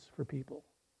words for people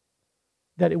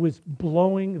that it was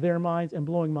blowing their minds and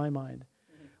blowing my mind.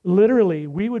 Literally,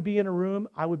 we would be in a room,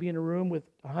 I would be in a room with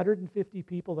 150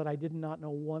 people that I did not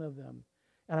know one of them.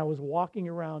 And I was walking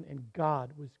around and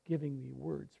God was giving me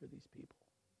words for these people.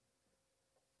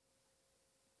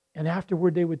 And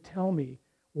afterward, they would tell me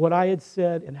what I had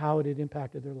said and how it had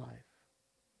impacted their life.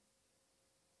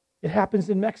 It happens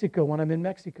in Mexico when I'm in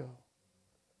Mexico.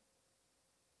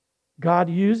 God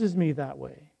uses me that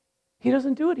way. He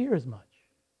doesn't do it here as much.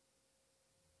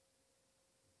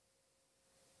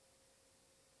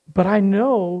 But I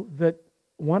know that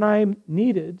when I'm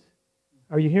needed,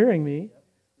 are you hearing me?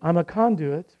 I'm a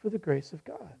conduit for the grace of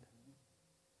God.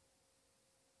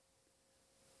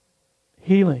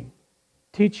 Healing,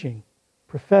 teaching,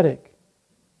 prophetic,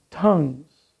 tongues,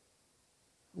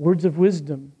 words of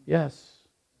wisdom, yes.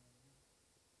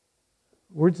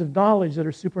 Words of knowledge that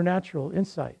are supernatural,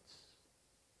 insights.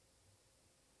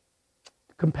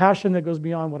 Compassion that goes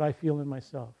beyond what I feel in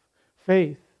myself.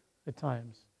 Faith, at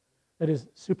times, that is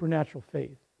supernatural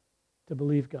faith to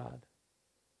believe God.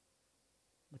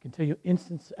 I can tell you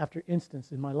instance after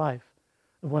instance in my life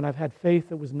of when I've had faith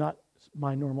that was not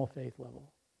my normal faith level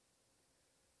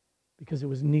because it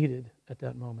was needed at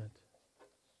that moment.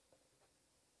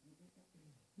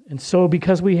 And so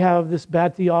because we have this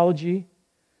bad theology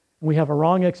and we have a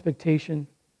wrong expectation,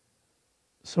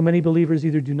 so many believers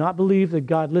either do not believe that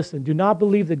God, do not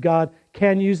believe that God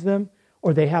can use them,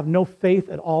 or they have no faith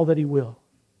at all that He will.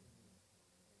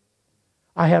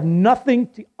 I have nothing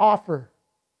to offer.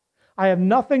 I have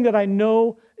nothing that I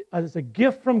know as a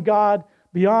gift from God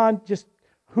beyond just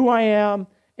who I am,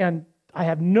 and I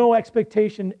have no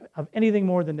expectation of anything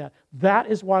more than that. That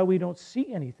is why we don't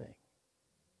see anything.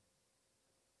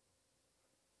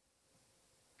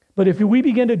 But if we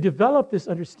begin to develop this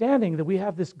understanding that we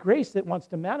have this grace that wants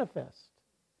to manifest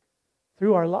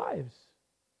through our lives,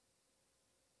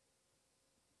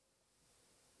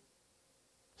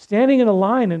 standing in a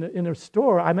line in a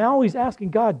store, I'm always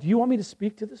asking God, do you want me to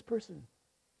speak to this person?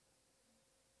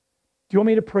 Do you want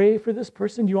me to pray for this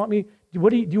person? Do you want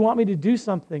me to do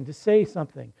something, to say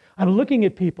something? I'm looking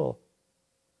at people.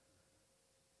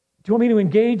 Do you want me to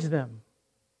engage them?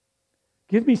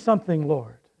 Give me something,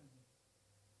 Lord.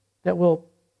 that will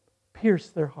pierce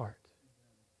their heart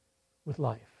with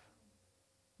life,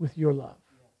 with your love.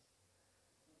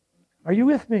 Are you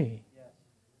with me?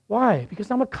 Why?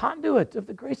 Because I'm a conduit of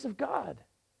the grace of God.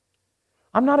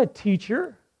 I'm not a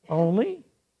teacher only.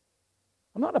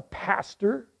 I'm not a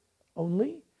pastor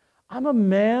only. I'm a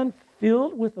man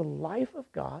filled with the life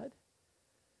of God.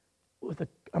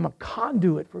 I'm a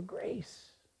conduit for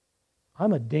grace.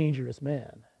 I'm a dangerous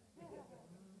man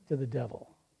to the devil.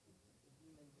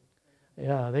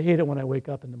 Yeah, they hate it when I wake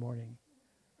up in the morning.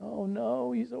 Oh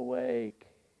no, he's awake.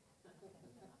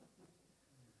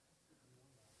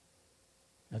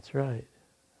 That's right.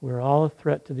 We're all a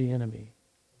threat to the enemy.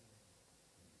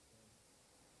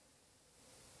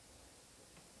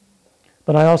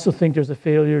 But I also think there's a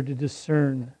failure to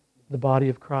discern the body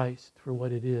of Christ for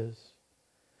what it is.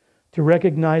 To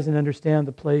recognize and understand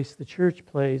the place the church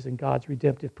plays in God's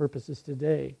redemptive purposes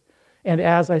today. And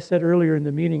as I said earlier in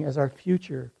the meeting, as our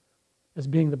future, as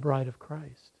being the bride of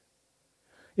Christ.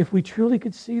 If we truly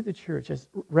could see the church as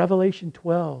Revelation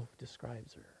 12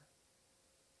 describes her,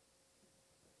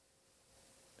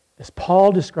 as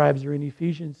Paul describes her in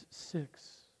Ephesians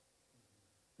 6,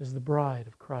 as the bride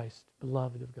of Christ,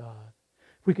 beloved of God.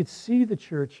 If we could see the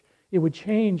church, it would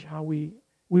change how we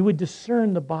would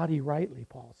discern the body rightly,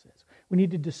 Paul says. We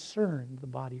need to discern the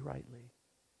body rightly.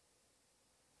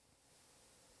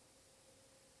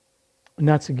 And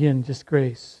that's, again, just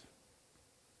grace.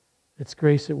 It's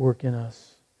grace at work in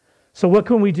us. So what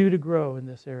can we do to grow in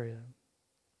this area?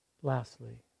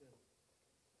 Lastly,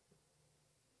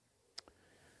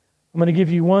 I'm going to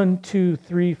give you 1, 2,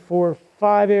 3, 4,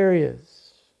 5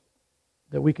 areas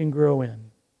that we can grow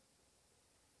in.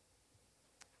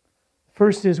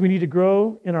 First is we need to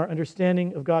grow in our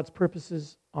understanding of God's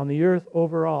purposes on the earth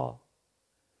overall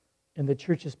and the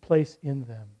church's place in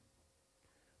them.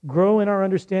 Grow in our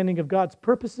understanding of God's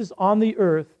purposes on the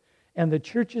earth and the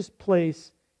church's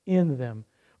place in them.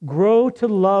 Grow to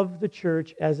love the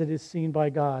church as it is seen by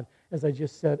God, as I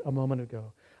just said a moment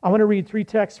ago. I want to read 3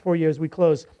 texts for you as we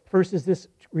close. First is this,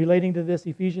 relating to this,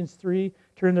 Ephesians 3.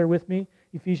 Turn there with me.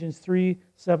 Ephesians 3,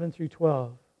 7 through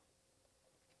 12.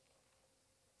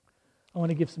 I want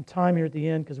to give some time here at the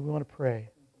end because we want to pray.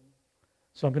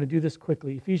 So I'm going to do this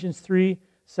quickly. Ephesians 3,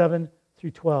 7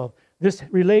 through 12. This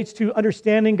relates to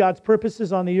understanding God's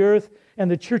purposes on the earth and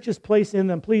the church's place in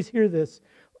them. Please hear this.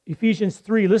 Ephesians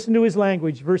 3, listen to his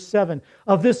language, verse 7.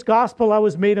 Of this gospel I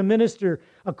was made a minister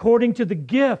according to the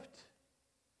gift.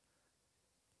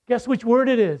 Guess which word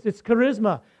it is? It's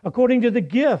charisma. According to the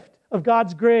gift of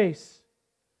God's grace,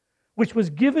 which was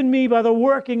given me by the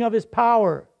working of His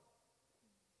power.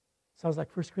 Sounds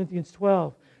like 1 Corinthians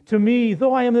 12. To me,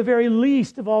 though I am the very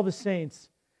least of all the saints,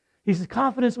 his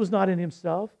confidence was not in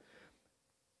himself.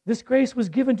 This grace was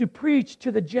given to preach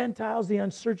to the Gentiles the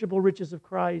unsearchable riches of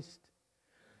Christ,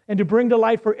 and to bring to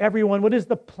light for everyone what is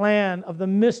the plan of the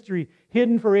mystery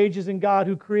hidden for ages in God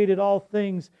who created all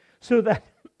things, so that,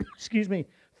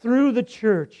 through the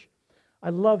church,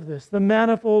 I love this, the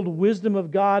manifold wisdom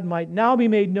of God might now be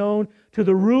made known to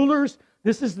the rulers.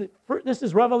 This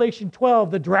is Revelation 12,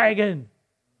 the dragon,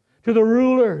 to the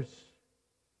rulers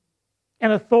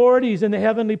and authorities in the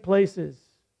heavenly places.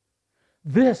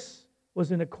 This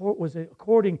was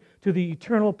according to the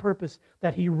eternal purpose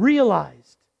that He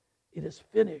realized it is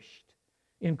finished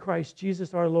in Christ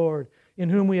Jesus our Lord, in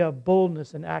whom we have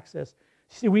boldness and access.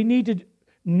 See, we need to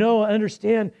know and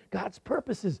understand God's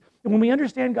purposes. And when we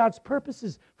understand God's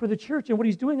purposes for the church and what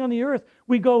He's doing on the earth,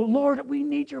 we go, Lord, we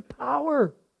need your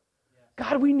power.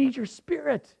 God, we need your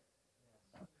Spirit.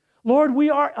 Lord, we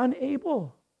are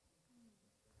unable.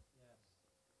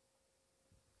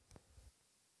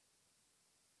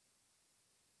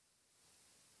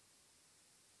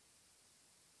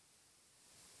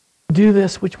 Do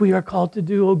this which we are called to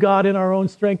do, oh God, in our own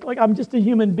strength. Like, I'm just a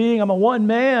human being. I'm a one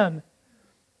man.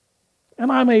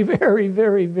 And I'm a very,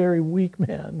 very, very weak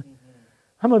man.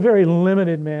 I'm a very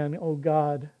limited man, oh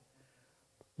God.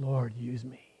 Lord, use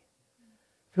me.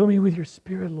 Fill me with your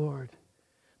Spirit, Lord.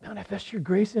 Manifest your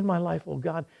grace in my life, oh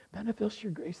God. Manifest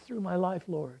your grace through my life,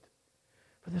 Lord.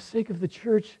 For the sake of the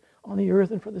church on the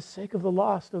earth and for the sake of the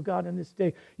lost, oh God, in this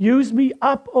day. Use me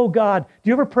up, oh God. Do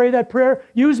you ever pray that prayer?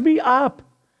 Use me up.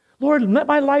 Lord, let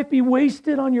my life be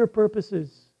wasted on your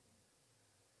purposes.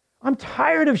 I'm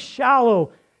tired of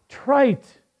shallow, trite,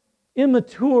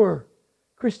 immature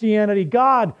Christianity.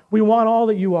 God, we want all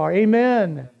that you are.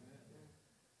 Amen.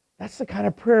 That's the kind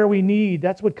of prayer we need.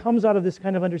 That's what comes out of this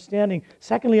kind of understanding.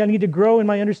 Secondly, I need to grow in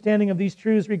my understanding of these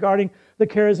truths regarding the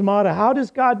charismata. How does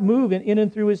God move in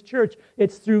and through His church?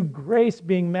 It's through grace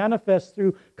being manifest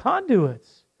through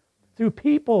conduits, through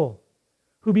people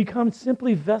who become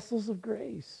simply vessels of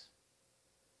grace.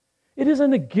 It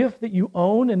isn't a gift that you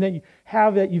own and then you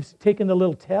have that you've taken the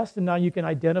little test and now you can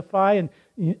identify and,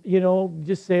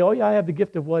 just say, oh yeah, I have the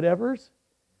gift of whatevers.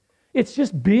 It's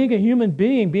just being a human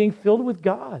being, being filled with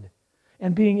God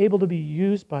and being able to be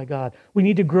used by God. We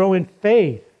need to grow in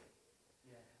faith.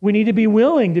 We need to be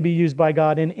willing to be used by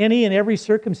God in any and every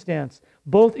circumstance,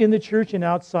 both in the church and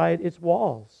outside its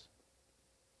walls.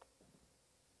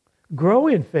 Grow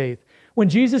in faith. When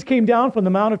Jesus came down from the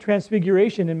Mount of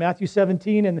Transfiguration in Matthew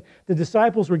 17 and the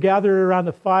disciples were gathered around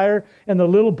the fire and the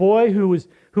little boy who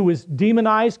was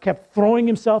demonized kept throwing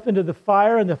himself into the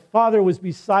fire and the father was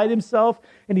beside himself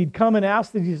and he'd come and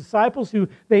ask the disciples who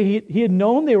he had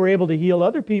known they were able to heal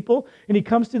other people and he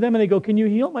comes to them and they go, can you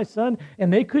heal my son?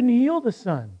 And they couldn't heal the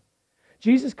son.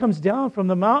 Jesus comes down from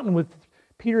the mountain with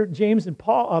Peter, James,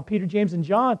 and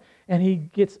John and he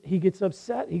gets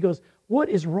upset. He goes, what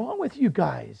is wrong with you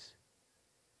guys?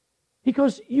 He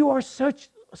goes, you are so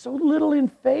little in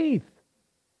faith.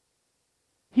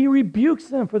 He rebukes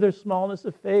them for their smallness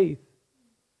of faith.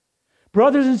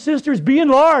 Brothers and sisters, be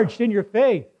enlarged in your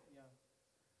faith.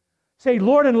 Say,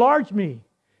 Lord, enlarge me.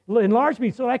 Enlarge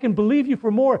me so that I can believe you for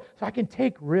more, so I can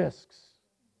take risks.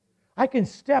 I can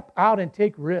step out and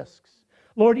take risks.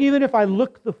 Lord, even if I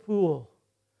look the fool,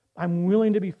 I'm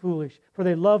willing to be foolish, for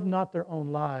they love not their own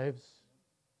lives,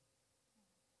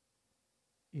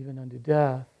 even unto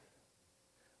death.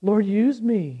 Lord, use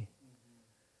me.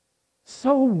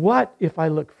 So what if I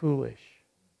look foolish?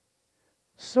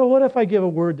 So what if I give a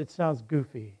word that sounds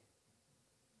goofy?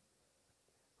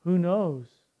 Who knows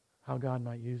how God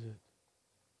might use it?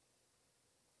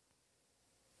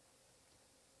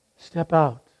 Step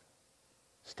out.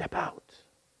 Step out.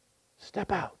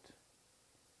 Step out.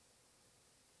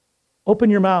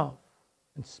 Open your mouth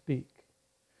and speak.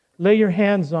 Lay your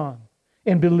hands on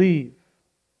and believe.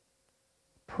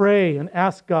 Pray and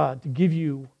ask God to give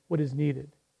you what is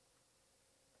needed.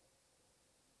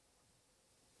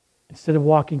 Instead of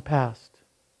walking past.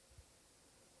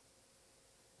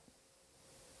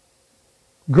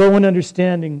 Grow in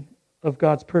understanding of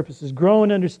God's purposes. Grow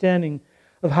in understanding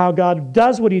of how God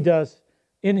does what He does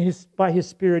by His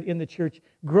Spirit in the church.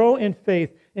 Grow in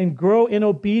faith and grow in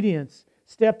obedience.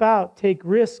 Step out. Take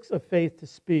risks of faith to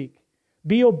speak.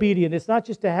 Be obedient. It's not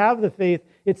just to have the faith,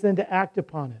 it's then to act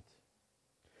upon it.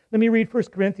 Let me read 1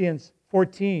 Corinthians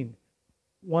 14,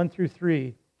 1 through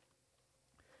 3.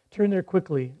 Turn there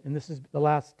quickly, and this is the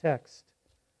last text.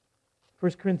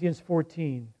 1 Corinthians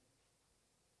 14.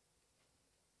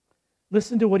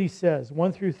 Listen to what he says,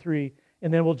 1 through 3,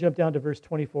 and then we'll jump down to verse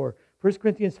 24. 1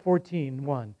 Corinthians 14,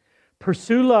 1.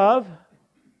 Pursue love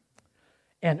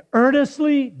and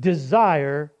earnestly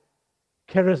desire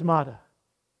charismata.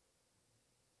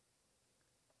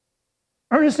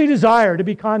 Earnestly desire to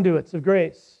be conduits of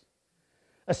grace,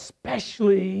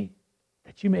 especially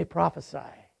that you may prophesy.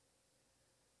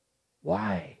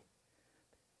 Why?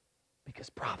 Because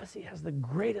prophecy has the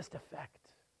greatest effect.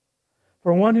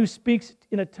 For one who speaks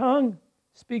in a tongue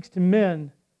speaks to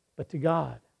men, but to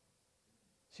God.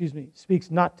 Speaks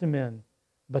not to men,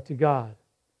 but to God.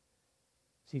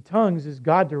 See, tongues is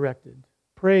God-directed.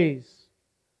 Praise.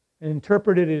 And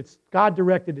interpreted, it's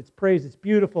God-directed, it's praise, it's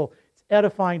beautiful, it's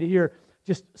edifying to hear.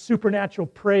 Just supernatural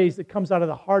praise that comes out of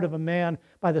the heart of a man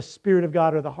by the Spirit of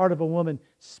God, or the heart of a woman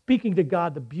speaking to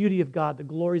God, the beauty of God, the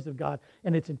glories of God,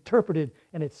 and it's interpreted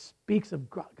and it speaks of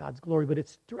God's glory, but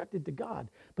it's directed to God.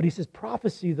 But he says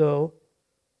prophecy, though,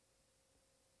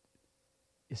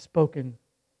 is spoken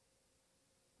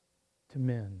to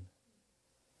men.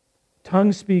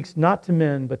 Tongue speaks not to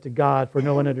men, but to God, for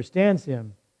no one understands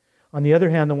him. On the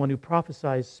other hand, the one who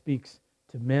prophesies speaks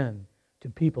to men, to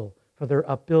people, for their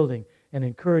upbuilding and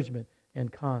encouragement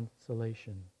and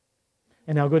consolation.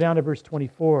 And now go down to verse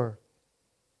 24.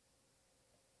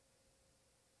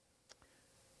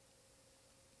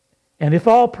 And if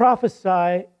all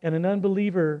prophesy and an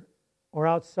unbeliever or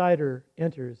outsider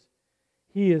enters,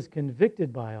 he is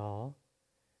convicted by all,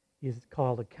 he is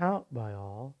called account by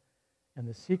all, and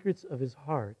the secrets of his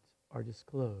heart are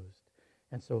disclosed.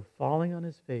 And so falling on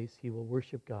his face, he will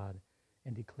worship God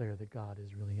and declare that God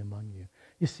is really among you.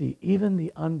 You see, even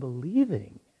the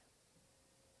unbelieving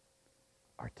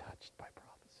are touched by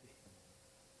prophecy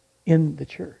in the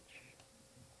church.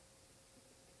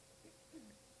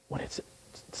 When it's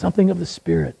something of the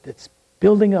Spirit that's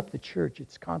building up the church,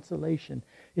 it's consolation,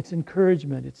 it's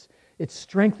encouragement, it's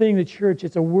strengthening the church,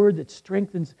 it's a word that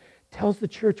strengthens, tells the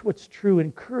church what's true,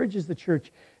 encourages the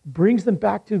church, brings them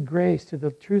back to grace, to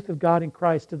the truth of God in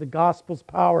Christ, to the gospel's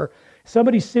power.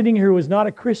 Somebody sitting here who is not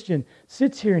a Christian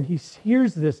sits here and he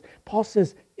hears this. Paul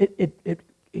says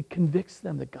it convicts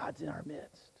them that God's in our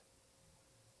midst.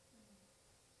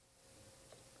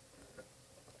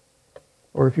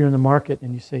 Or if you're in the market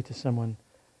and you say to someone,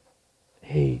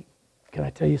 hey, can I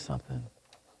tell you something?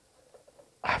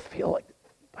 I feel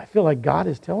like God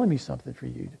is telling me something for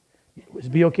you. Would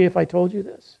it be okay if I told you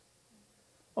this?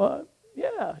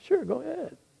 Yeah, sure, go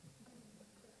ahead.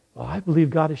 Well, I believe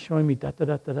God is showing me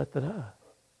da-da-da-da-da-da-da.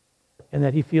 And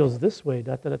that He feels this way,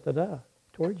 da-da-da-da-da,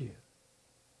 toward you.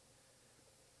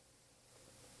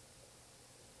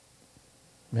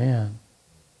 Man,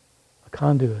 a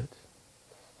conduit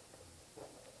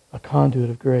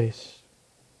of grace.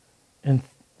 And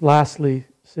lastly,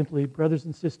 simply, brothers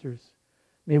and sisters,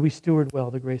 may we steward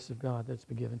well the grace of God that's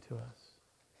been given to us.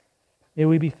 May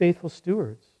we be faithful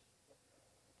stewards.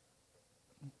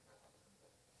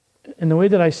 And the way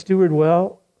that I steward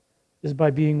well is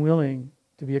by being willing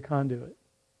to be a conduit.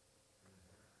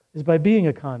 Is by being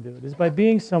a conduit. Is by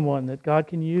being someone that God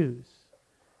can use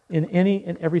in any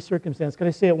and every circumstance. Can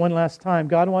I say it one last time?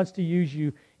 God wants to use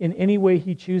you in any way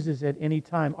He chooses at any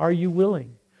time. Are you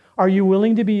willing? Are you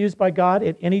willing to be used by God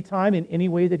at any time in any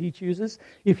way that He chooses?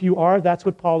 If you are, that's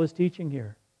what Paul is teaching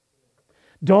here.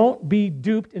 Don't be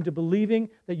duped into believing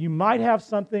that you might have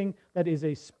something that is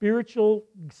a spiritual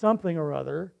something or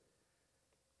other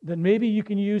that maybe you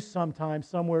can use sometime,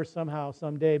 somewhere, somehow,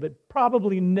 someday, but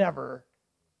probably never,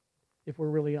 if we're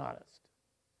really honest.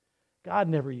 God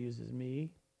never uses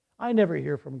me. I never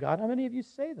hear from God. How many of you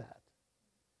say that?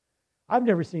 I've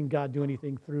never seen God do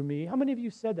anything through me. How many of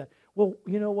you said that? Well,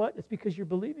 you know what? It's because you're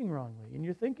believing wrongly, and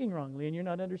you're thinking wrongly, and you're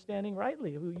not understanding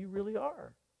rightly who you really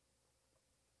are.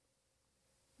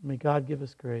 May God give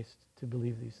us grace to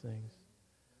believe these things.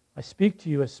 I speak to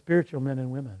you as spiritual men and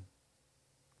women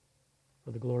for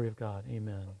the glory of God.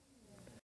 Amen.